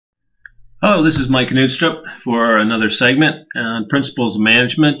Hello, this is Mike Knudstrup for another segment on Principles of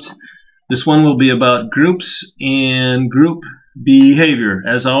Management. This one will be about groups and group behavior.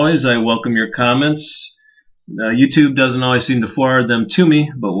 As always, I welcome your comments. YouTube doesn't always seem to forward them to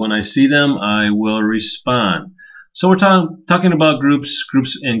me, but when I see them, I will respond. So we're talking about groups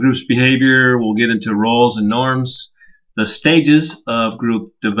and groups behavior. We'll get into roles and norms, the stages of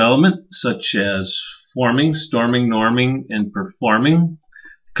group development, such as forming, storming, norming, and performing.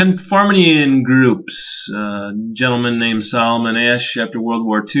 Conformity in groups. A gentleman named Solomon Asch after World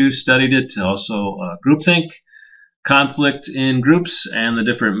War II studied it. Also groupthink, conflict in groups, and the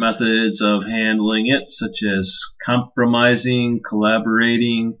different methods of handling it, such as compromising,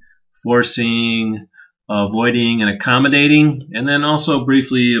 collaborating, forcing, avoiding, and accommodating. And then also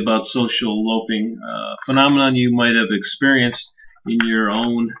briefly about social loafing, phenomenon you might have experienced in your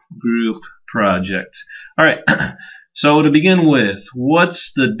own group project. All right. So to begin with,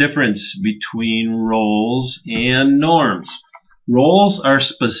 what's the difference between roles and norms? Roles are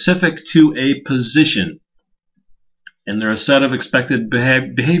specific to a position, and they're a set of expected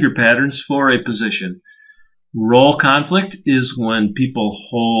behavior patterns for a position. Role conflict is when people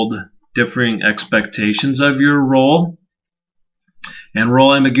hold differing expectations of your role, and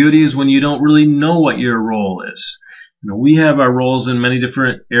role ambiguity is when you don't really know what your role is. We have our roles in many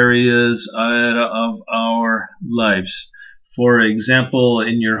different areas of our lives. For example,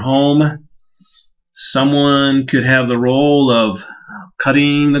 in your home, someone could have the role of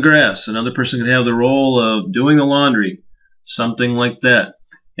cutting the grass. Another person could have the role of doing the laundry, something like that.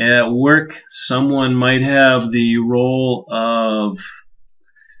 At work, someone might have the role of,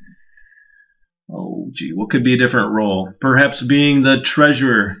 what could be a different role? Perhaps being the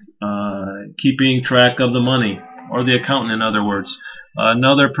treasurer, keeping track of the money, or the accountant, in other words.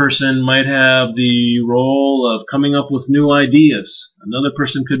 Another person might have the role of coming up with new ideas. Another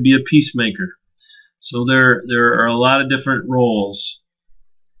person could be a peacemaker. So there are a lot of different roles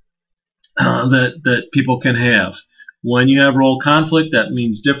that people can have. When you have role conflict, that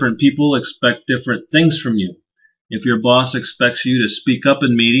means different people expect different things from you. If your boss expects you to speak up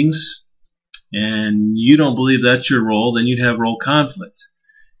in meetings and you don't believe that's your role, then you'd have role conflict.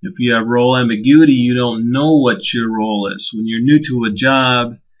 If you have role ambiguity, you don't know what your role is. When you're new to a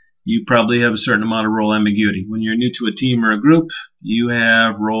job, you probably have a certain amount of role ambiguity. When you're new to a team or a group, you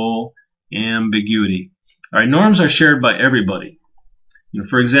have role ambiguity. All right, norms are shared by everybody.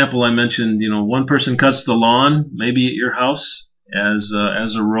 For example, I mentioned, one person cuts the lawn, maybe at your house as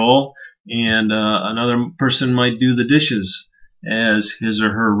a role, and another person might do the dishes as his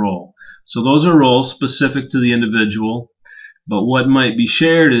or her role. So those are roles specific to the individual. But what might be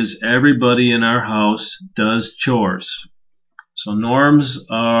shared is everybody in our house does chores. So norms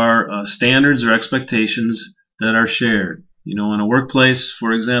are standards or expectations that are shared. In a workplace,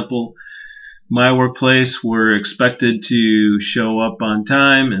 for example, my workplace, we're expected to show up on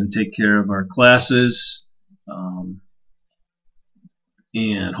time and take care of our classes,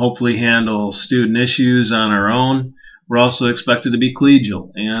 and hopefully handle student issues on our own. We're also expected to be collegial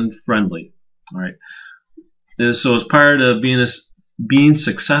and friendly. All right. So as part of being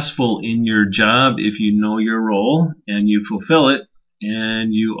successful in your job, if you know your role and you fulfill it,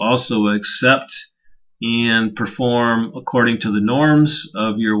 and you also accept and perform according to the norms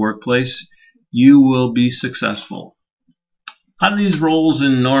of your workplace, you will be successful. How do these roles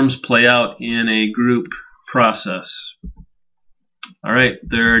and norms play out in a group process? All right,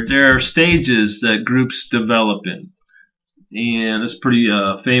 there are stages that groups develop in, and it's pretty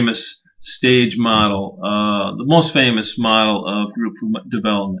famous stage model, the most famous model of group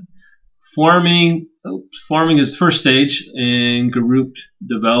development. Forming is the first stage in group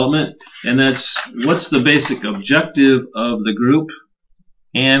development, and that's what's the basic objective of the group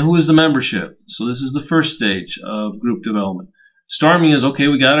and who is the membership. So this is the first stage of group development. Storming is, okay,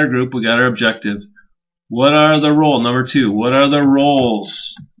 we got our group, we got our objective. What are the roles? Number two, what are the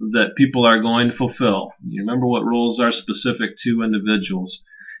roles that people are going to fulfill? You remember what roles are specific to individuals.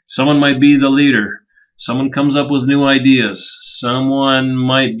 Someone might be the leader. Someone comes up with new ideas. Someone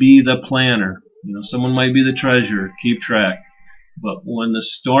might be the planner. Someone might be the treasurer, keep track. But when the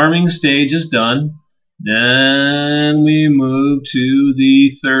storming stage is done, then we move to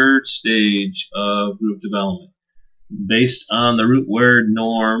the third stage of group development. Based on the root word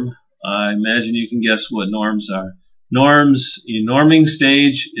norm, I imagine you can guess what norms are. Norms, in norming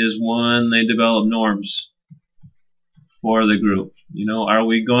stage is when they develop norms for the group. Are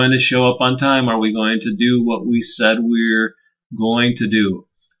we going to show up on time? Are we going to do what we said we're going to do?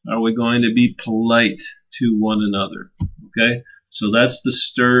 Are we going to be polite to one another? Okay, so that's the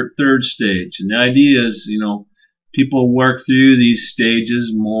third stage. And the idea is, People work through these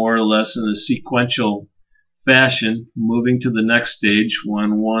stages more or less in a sequential fashion, moving to the next stage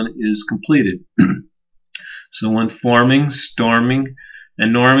when one is completed. So when forming, storming,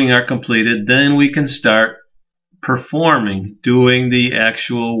 and norming are completed, then we can start performing, doing the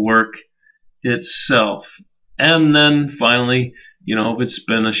actual work itself. And then finally, if it's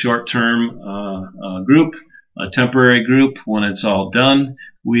been a short-term group, a temporary group, when it's all done,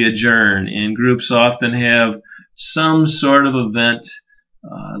 we adjourn. And groups often have some sort of event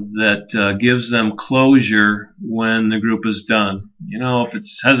that gives them closure when the group is done. If it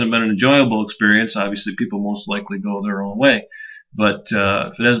hasn't been an enjoyable experience, obviously people most likely go their own way. But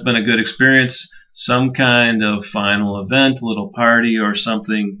if it has been a good experience, some kind of final event, little party or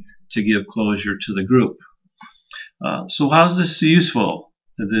something to give closure to the group. So how's this useful,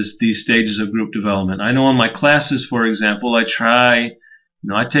 these stages of group development? I know in my classes, for example,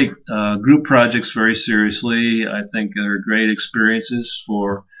 I take group projects very seriously. I think they're great experiences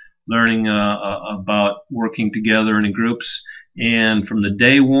for learning about working together in groups. And from the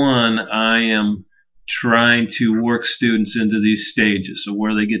day one, I am trying to work students into these stages, so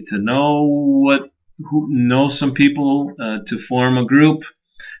where they get to know some people to form a group,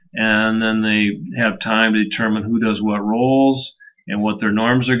 and then they have time to determine who does what roles and what their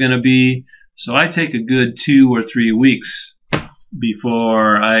norms are going to be. So I take a good 2 or 3 weeks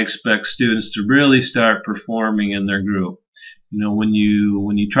before I expect students to really start performing in their group. When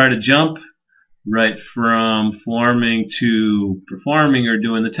you try to jump right from forming to performing or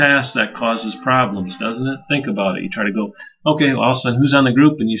doing the task, that causes problems, doesn't it? Think about it. You try to go, okay, all of a sudden, who's on the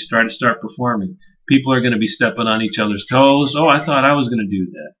group? And you try to start performing. People are going to be stepping on each other's toes. Oh, I thought I was going to do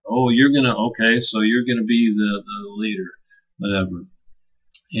that. Oh, okay, so you're going to be the leader, whatever.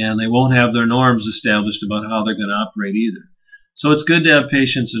 And they won't have their norms established about how they're going to operate either. So it's good to have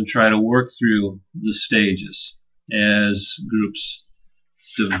patience and try to work through the stages as groups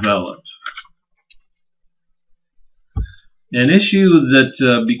develop. An issue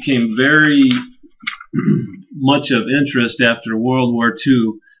that became very much of interest after World War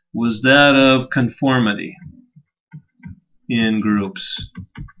II was that of conformity in groups.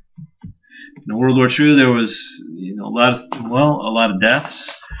 In World War II, there was a lot of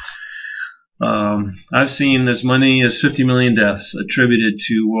deaths. I've seen as many as 50 million deaths attributed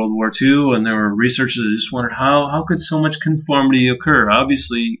to World War II, and there were researchers that just wondered how could so much conformity occur.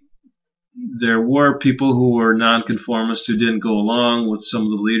 Obviously, there were people who were nonconformists who didn't go along with some of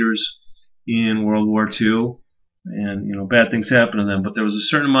the leaders in World War II, and bad things happened to them. But there was a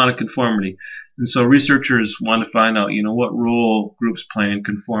certain amount of conformity, and so researchers wanted to find out, what role groups play in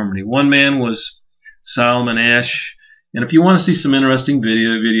conformity. One man was Solomon Asch, and if you want to see some interesting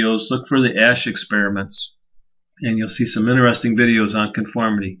videos, look for the Asch experiments, and you'll see some interesting videos on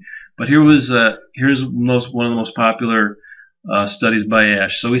conformity. But here's one of the most popular studies by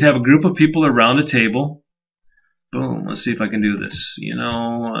Asch. So we'd have a group of people around a table. Boom, let's see if I can do this.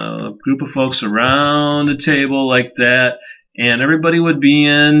 A group of folks around a table like that, and everybody would be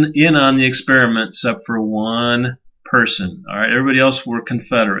in on the experiment except for one person. All right, everybody else were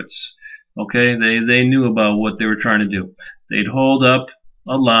Confederates. Okay, they knew about what they were trying to do. They'd hold up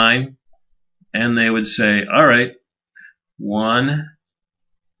a line, and they would say, all right, 1,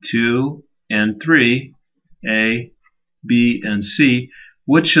 2, and 3, A, B, and C.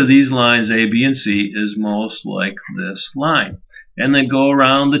 Which of these lines, A, B, and C, is most like this line? And they'd go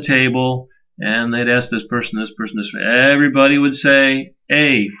around the table, and they'd ask this person, this person, this person. Everybody would say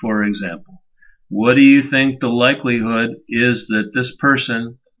A, for example. What do you think the likelihood is that this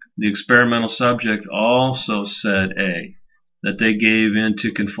person, the experimental subject, also said A, that they gave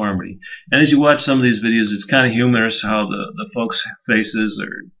into conformity? And as you watch some of these videos, it's kind of humorous how the folks' faces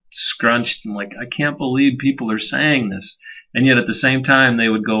are scrunched and like, I can't believe people are saying this. And yet at the same time, they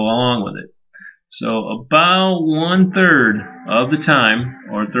would go along with it. So about 1/3 of the time,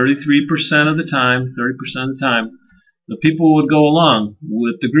 or 33% of the time, 30% of the time, the people would go along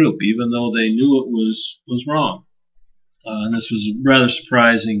with the group, even though they knew it was wrong. And this was a rather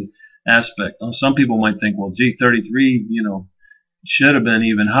surprising aspect. Some people might think, well, gee, 33, should have been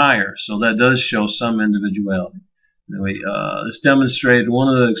even higher. So that does show some individuality. Anyway, this demonstrated, one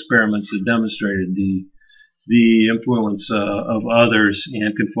of the experiments that demonstrated the influence of others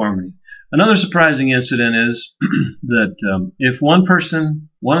and conformity. Another surprising incident is that if one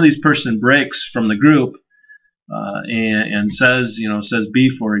of these person breaks from the group and says B,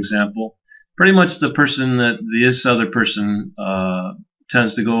 for example, pretty much the person that this other person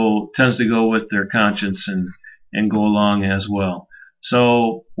tends to go with their conscience and go along as well.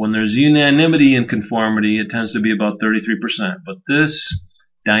 So when there's unanimity in conformity, it tends to be about 33%. But this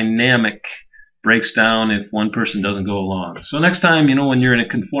dynamic breaks down if one person doesn't go along. So next time, when you're in a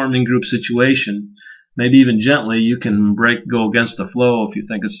conforming group situation, maybe even gently, you can go against the flow if you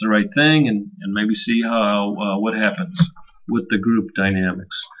think it's the right thing, and maybe see what happens with the group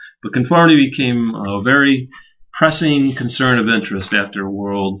dynamics. But conformity became a very pressing concern of interest after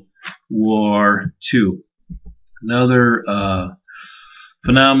World War II. Another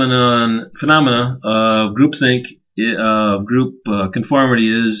phenomena of groupthink, group conformity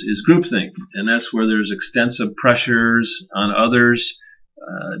is groupthink, and that's where there's extensive pressures on others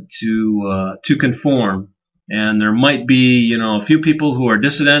to conform, and there might be a few people who are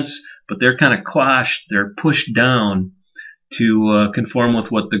dissidents, but they're kind of quashed, they're pushed down to conform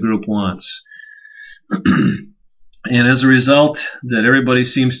with what the group wants. And as a result, that everybody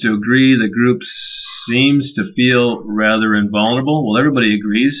seems to agree, the group seems to feel rather invulnerable. Well, everybody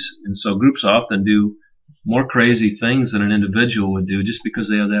agrees, and so groups often do more crazy things than an individual would do just because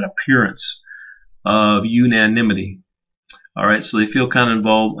they have that appearance of unanimity. All right, so they feel kind of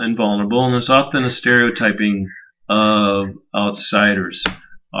invulnerable, and there's often a stereotyping of outsiders,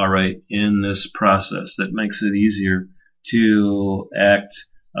 all right, in this process that makes it easier to act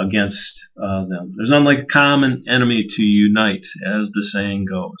against them. There's not like a common enemy to unite, as the saying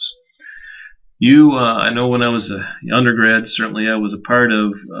goes. I know when I was an undergrad, certainly I was a part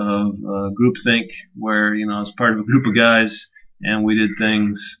of groupthink, where I was part of a group of guys, and we did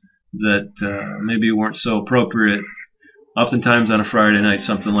things that maybe weren't so appropriate. Oftentimes on a Friday night,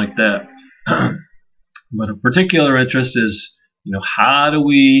 something like that. But a particular interest is, how do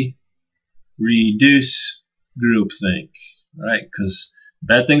we reduce groupthink, right? Because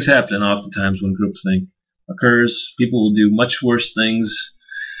bad things happen oftentimes when groupthink occurs. People will do much worse things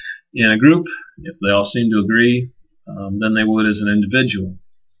in a group, if they all seem to agree, than they would as an individual.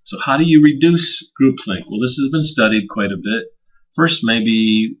 So how do you reduce groupthink? Well, this has been studied quite a bit. First,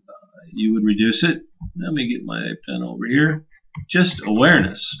 maybe you would reduce it. Let me get my pen over here. Just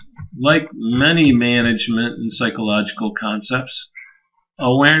awareness. Like many management and psychological concepts,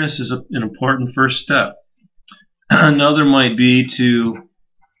 awareness is an important first step. Another might be to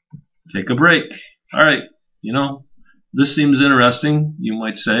take a break. All right, this seems interesting, you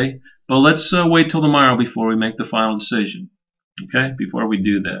might say, but let's wait till tomorrow before we make the final decision. Okay, before we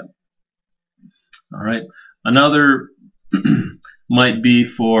do that. All right, another might be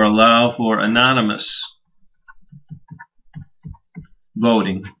allow for anonymous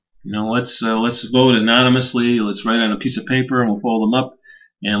voting. Let's vote anonymously. Let's write on a piece of paper and we'll fold them up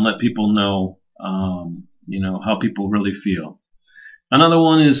and let people know, how people really feel. Another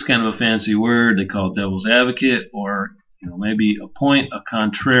one is kind of a fancy word. They call it devil's advocate, or maybe appoint a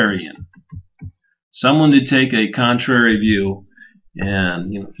contrarian, someone to take a contrary view.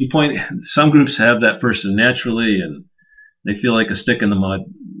 And if you point, some groups have that person naturally, and they feel like a stick in the mud,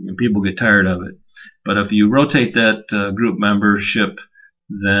 and people get tired of it. But if you rotate that group membership,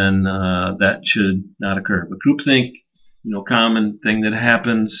 then that should not occur. But groupthink, common thing that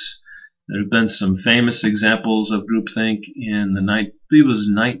happens. There have been some famous examples of groupthink in I believe it was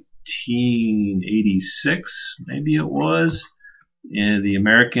 1986, maybe it was, in the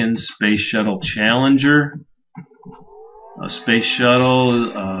American Space Shuttle Challenger. A space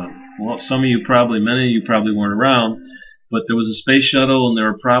shuttle, well, many of you probably weren't around, but there was a space shuttle and there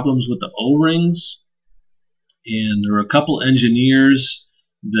were problems with the O-rings, and there were a couple engineers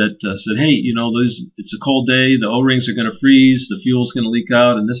that said, hey, it's a cold day, the O-rings are going to freeze, the fuel's going to leak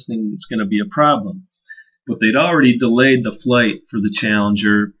out, and this thing is going to be a problem. But they'd already delayed the flight for the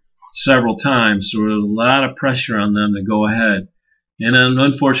Challenger several times, so there was a lot of pressure on them to go ahead. And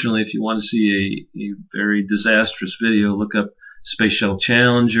unfortunately, if you want to see a very disastrous video, look up Space Shuttle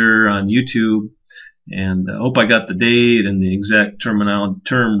Challenger on YouTube. And I hope I got the date and the exact term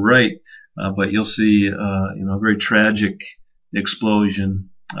right, but you'll see a very tragic explosion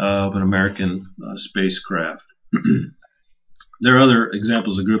of an American spacecraft. There are other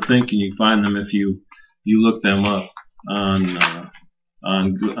examples of groupthink, and you can find them if you look them up on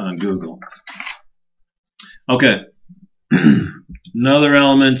Google. Okay. Another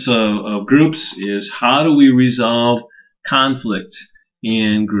element of groups is, how do we resolve conflict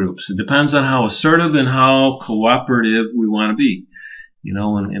in groups? It depends on how assertive and how cooperative we want to be,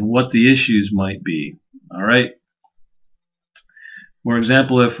 and what the issues might be. All right. For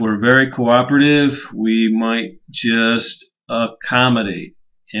example, if we're very cooperative, we might just accommodate.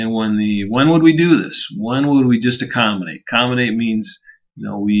 And when would we do this? When would we just accommodate? Accommodate means,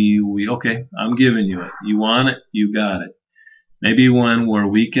 okay, I'm giving you it. You want it, you got it. Maybe when we're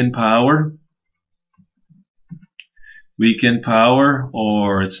weak in power,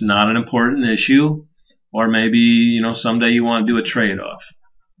 or it's not an important issue, or maybe, someday you want to do a trade-off.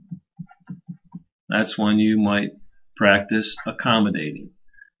 That's when you might practice accommodating.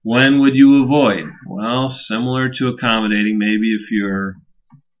 When would you avoid? Well, similar to accommodating, maybe if you're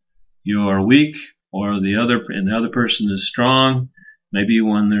weak or the other person is strong, maybe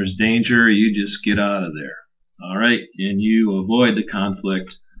when there's danger, you just get out of there. All right, and you avoid the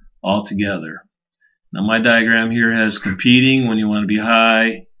conflict altogether. Now my diagram here has competing when you want to be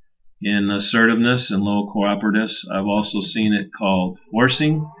high in assertiveness and low cooperativeness. I've also seen it called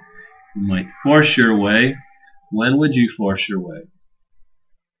forcing. You might force your way. When would you force your way?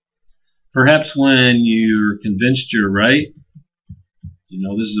 Perhaps when you're convinced you're right. You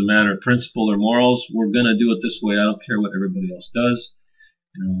know, this is a matter of principle or morals. We're going to do it this way. I don't care what everybody else does.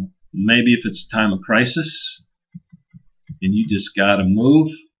 You know, maybe if it's a time of crisis and you just got to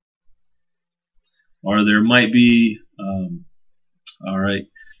move. Or there might be, all right,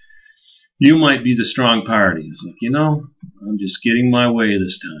 you might be the strong party. It's like, you know, I'm just getting my way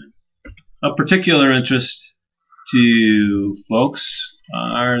this time. Of particular interest to folks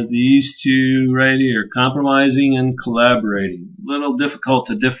are these two right here, compromising and collaborating. A little difficult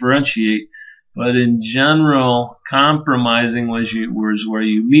to differentiate, but in general, compromising was where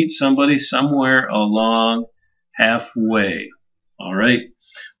you meet somebody somewhere along halfway. All right.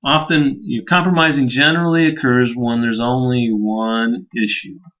 Often, compromising generally occurs when there's only one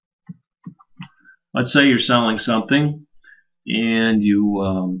issue. Let's say you're selling something, and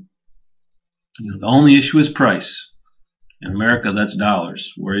the only issue is price. In America, that's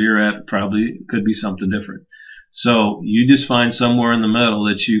dollars. Where you're at, probably could be something different. So you just find somewhere in the middle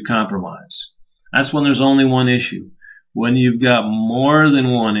that you compromise. That's when there's only one issue. When you've got more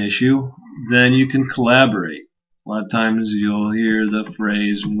than one issue, then you can collaborate. A lot of times you'll hear the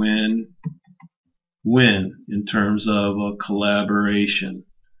phrase win-win in terms of a collaboration.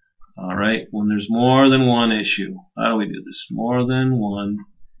 All right, when there's more than one issue. How do we do this? More than one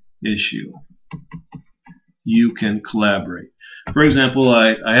issue. You can collaborate. For example,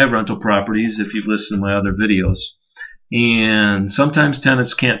 I have rental properties, if you've listened to my other videos, and sometimes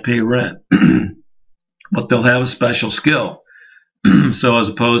tenants can't pay rent, but they'll have a special skill. So as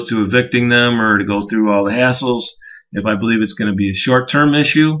opposed to evicting them or to go through all the hassles, if I believe it's going to be a short-term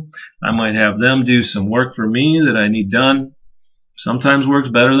issue, I might have them do some work for me that I need done. Sometimes works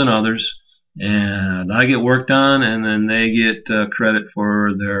better than others, and I get work done, and then they get credit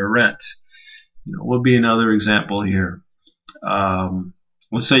for their rent. Would be another example here.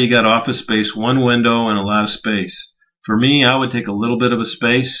 Let's say you got office space, one window, and a lot of space. For me, I would take a little bit of a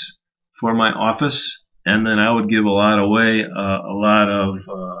space for my office, and then I would give a lot of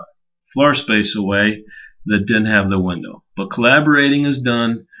floor space away that didn't have the window. But collaborating is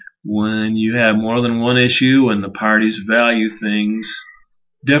done when you have more than one issue and the parties value things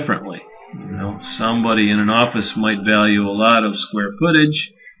differently. Somebody in an office might value a lot of square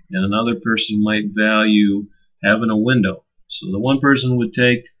footage, and another person might value having a window. So the one person would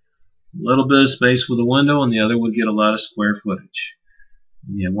take a little bit of space with a window, and the other would get a lot of square footage.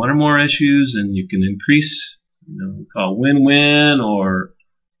 When you have one or more issues, and you can increase, call win-win, or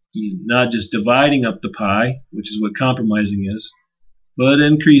not just dividing up the pie, which is what compromising is, but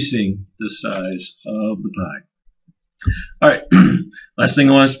increasing the size of the pie. All right, last thing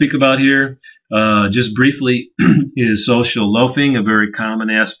I want to speak about here, just briefly, is social loafing, a very common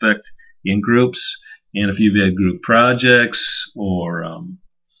aspect in groups. And if you've had group projects or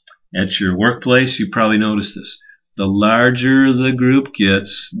at your workplace, you probably noticed this. The larger the group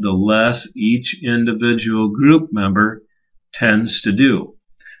gets, the less each individual group member tends to do.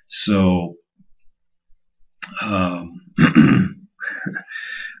 So,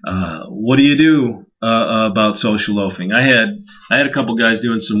 what do you do about social loafing? I had a couple guys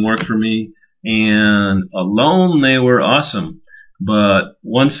doing some work for me, and alone they were awesome. But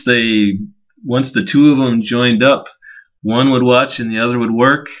once the two of them joined up, one would watch and the other would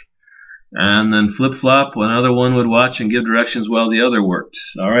work, and then flip-flop, another one would watch and give directions while the other worked.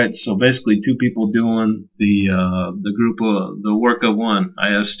 All right, so basically two people doing the work of one.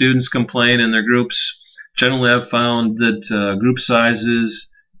 I have students complain in their groups. Generally, I've found that group sizes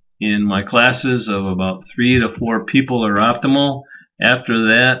in my classes of about 3 to 4 people are optimal. After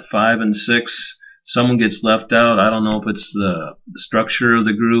that, 5 and 6, someone gets left out. I don't know if it's the structure of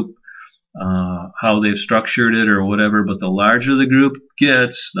the group, how they've structured it or whatever, but the larger the group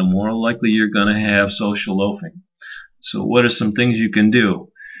gets, the more likely you're going to have social loafing. So what are some things you can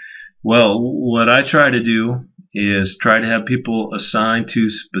do? Well, what I try to do is try to have people assigned to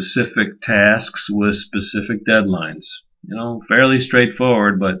specific tasks with specific deadlines. Fairly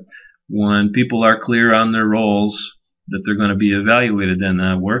straightforward, but when people are clear on their roles, that they're going to be evaluated in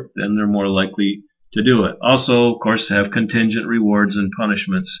that work, then they're more likely to do it. Also, of course, have contingent rewards and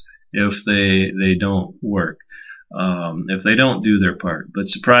punishments if they don't work, if they don't do their part. But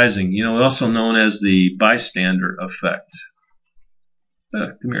surprising, also known as the bystander effect.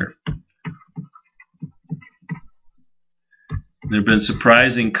 Come here. There have been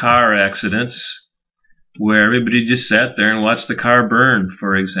surprising car accidents where everybody just sat there and watched the car burn,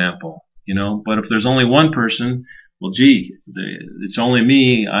 for example. But if there's only one person, well, gee, it's only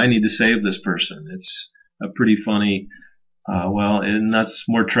me. I need to save this person. It's a pretty funny, and that's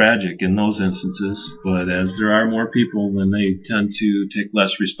more tragic in those instances. But as there are more people, then they tend to take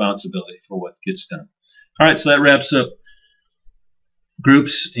less responsibility for what gets done. All right, so that wraps up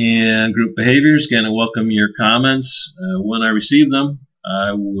groups and group behaviors. Again, I welcome your comments. When I receive them,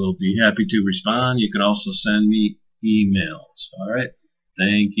 I will be happy to respond. You can also send me emails. All right.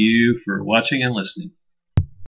 Thank you for watching and listening.